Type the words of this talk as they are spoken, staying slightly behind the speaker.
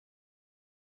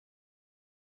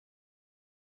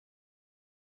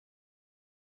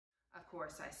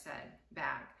course, I said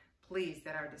back, pleased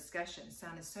that our discussion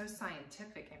sounded so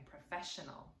scientific and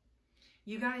professional.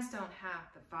 You guys don't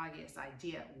have the foggiest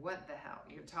idea what the hell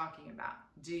you're talking about,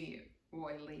 do you?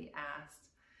 Roy Lee asked.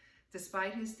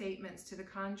 Despite his statements to the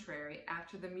contrary,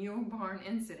 after the mule barn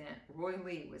incident, Roy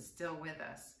Lee was still with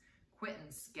us.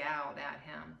 Quentin scowled at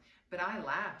him, but I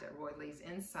laughed at Roy Lee's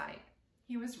insight.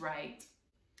 He was right.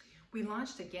 We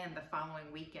launched again the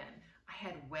following weekend. I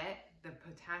had wet the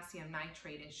potassium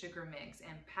nitrate and sugar mix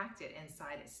and packed it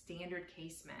inside a standard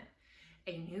casement.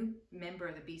 A new member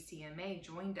of the BCMA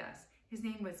joined us. His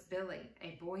name was Billy,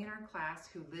 a boy in our class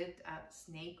who lived up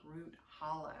Snake Root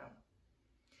Hollow.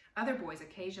 Other boys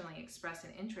occasionally expressed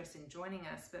an interest in joining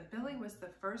us, but Billy was the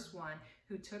first one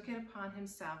who took it upon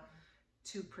himself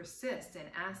to persist in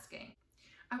asking.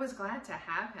 I was glad to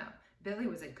have him. Billy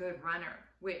was a good runner,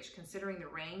 which, considering the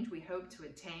range we hoped to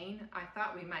attain, I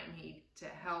thought we might need to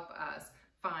help us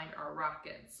find our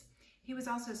rockets. He was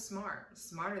also smart,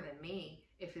 smarter than me,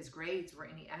 if his grades were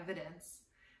any evidence.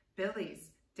 Billy's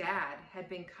dad had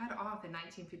been cut off in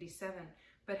 1957,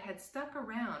 but had stuck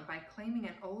around by claiming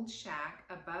an old shack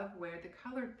above where the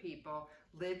colored people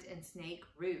lived in Snake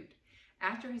Root.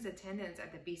 After his attendance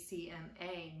at the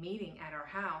BCMA meeting at our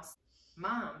house,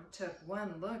 Mom took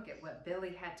one look at what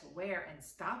Billy had to wear and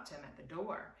stopped him at the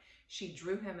door. She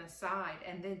drew him aside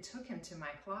and then took him to my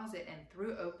closet and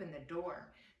threw open the door.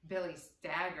 Billy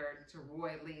staggered to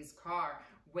Roy Lee's car,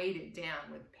 weighted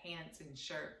down with pants and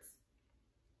shirts.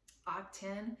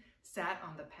 Octen sat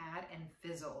on the pad and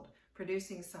fizzled,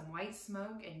 producing some white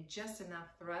smoke and just enough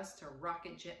thrust to rock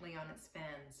it gently on its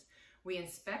fins. We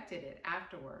inspected it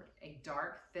afterward, a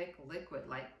dark, thick liquid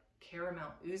like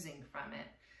caramel oozing from it.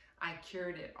 I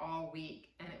cured it all week,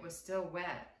 and it was still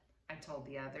wet, I told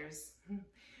the others.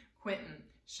 Quentin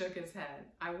shook his head.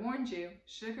 I warned you,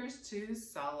 sugar's too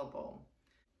soluble.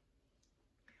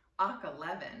 Oc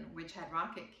 11, which had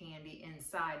rocket candy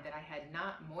inside that I had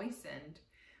not moistened,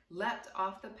 leapt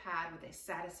off the pad with a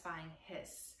satisfying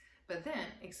hiss, but then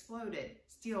exploded,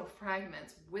 steel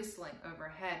fragments whistling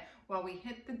overhead while we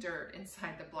hit the dirt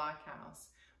inside the blockhouse.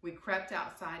 We crept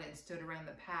outside and stood around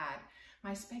the pad.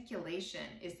 My speculation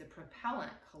is the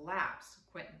propellant collapsed,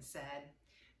 Quentin said.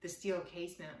 The steel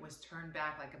casement was turned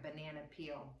back like a banana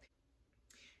peel.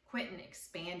 Quentin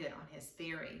expanded on his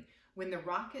theory. When the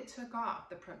rocket took off,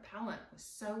 the propellant was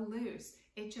so loose,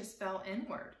 it just fell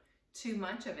inward. Too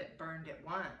much of it burned at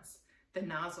once. The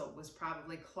nozzle was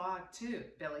probably clogged too,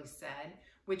 Billy said,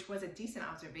 which was a decent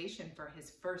observation for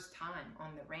his first time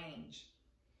on the range.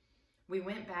 We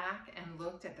went back and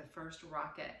looked at the first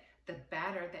rocket. The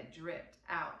batter that dripped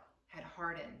out had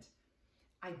hardened.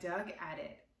 I dug at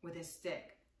it with a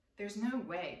stick. There's no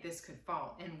way this could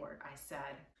fall inward, I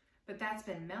said. But that's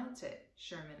been melted,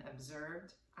 Sherman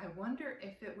observed. I wonder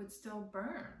if it would still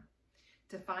burn.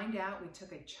 To find out, we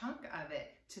took a chunk of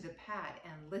it to the pad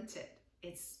and lit it.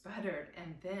 It sputtered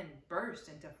and then burst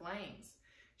into flames.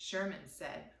 Sherman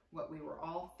said what we were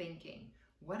all thinking.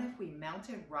 What if we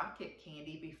melted rocket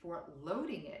candy before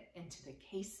loading it into the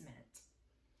casement?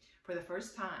 For the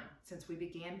first time since we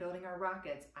began building our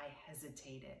rockets, I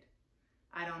hesitated.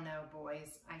 I don't know,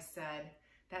 boys, I said.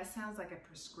 That sounds like a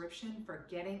prescription for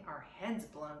getting our heads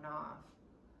blown off.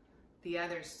 The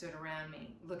others stood around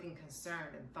me, looking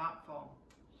concerned and thoughtful.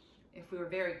 If we were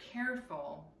very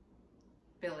careful,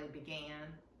 Billy began.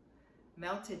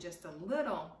 Melted just a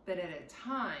little bit at a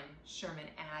time, Sherman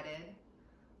added.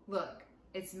 Look,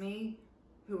 it's me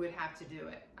who would have to do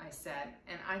it, I said,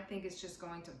 and I think it's just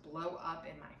going to blow up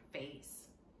in my face.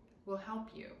 We'll help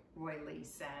you, Roy Lee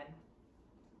said.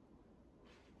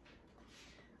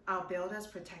 I'll build us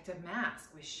protective masks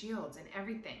with shields and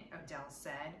everything, Odell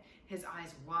said, his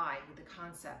eyes wide with the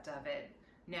concept of it.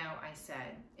 No, I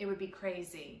said, it would be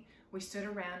crazy. We stood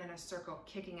around in a circle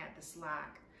kicking at the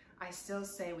slack. I still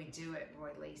say we do it,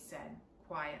 Roy Lee said,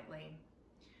 quietly.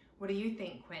 What do you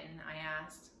think, Quentin? I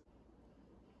asked.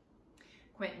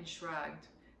 Quentin shrugged.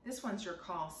 This one's your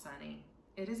call, Sonny.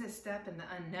 It is a step in the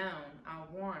unknown, I'll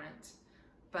warrant,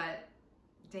 but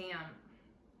damn,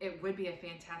 it would be a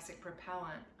fantastic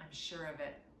propellant, I'm sure of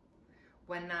it.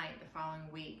 One night the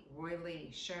following week, Roy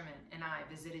Lee, Sherman, and I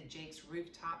visited Jake's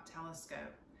rooftop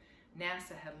telescope.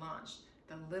 NASA had launched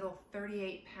the little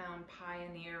 38-pound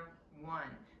Pioneer 1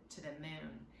 to the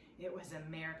moon. It was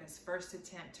America's first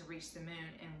attempt to reach the moon,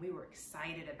 and we were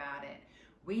excited about it.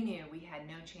 We knew we had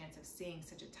no chance of seeing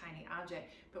such a tiny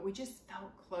object, but we just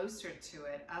felt closer to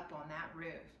it up on that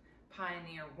roof.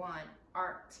 Pioneer 1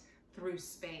 arced through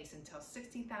space until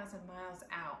 60,000 miles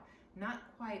out. Not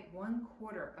quite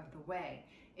 1/4 of the way,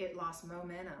 it lost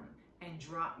momentum and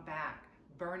dropped back,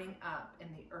 burning up in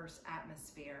the Earth's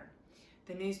atmosphere.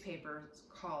 The newspapers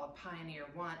called Pioneer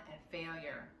 1 a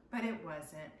failure, but it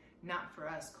wasn't. Not for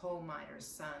us coal miners'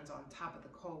 sons on top of the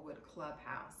Coalwood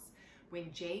Clubhouse.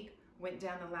 When Jake went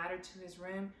down the ladder to his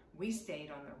room, we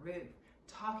stayed on the roof,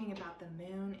 talking about the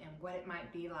moon and what it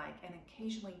might be like, and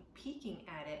occasionally peeking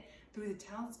at it through the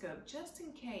telescope just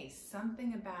in case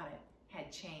something about it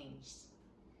had changed.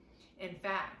 In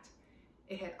fact,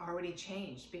 it had already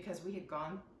changed because we had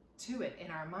gone to it in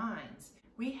our minds.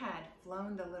 We had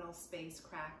flown the little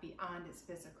spacecraft beyond its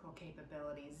physical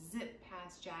capabilities, zipped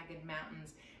past jagged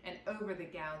mountains and over the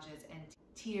gouges and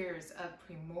tiers of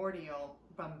primordial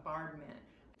bombardment,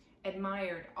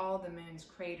 admired all the moon's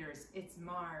craters, its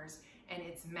Mars, and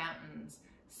its mountains.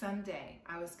 Someday,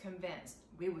 I was convinced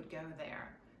we would go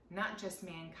there, not just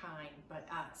mankind, but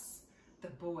us, the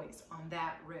boys on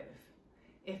that roof.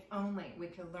 If only we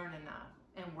could learn enough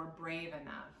and were brave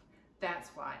enough. That's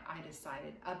why I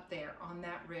decided up there on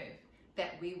that roof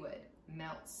that we would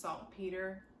melt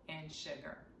saltpeter and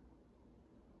sugar.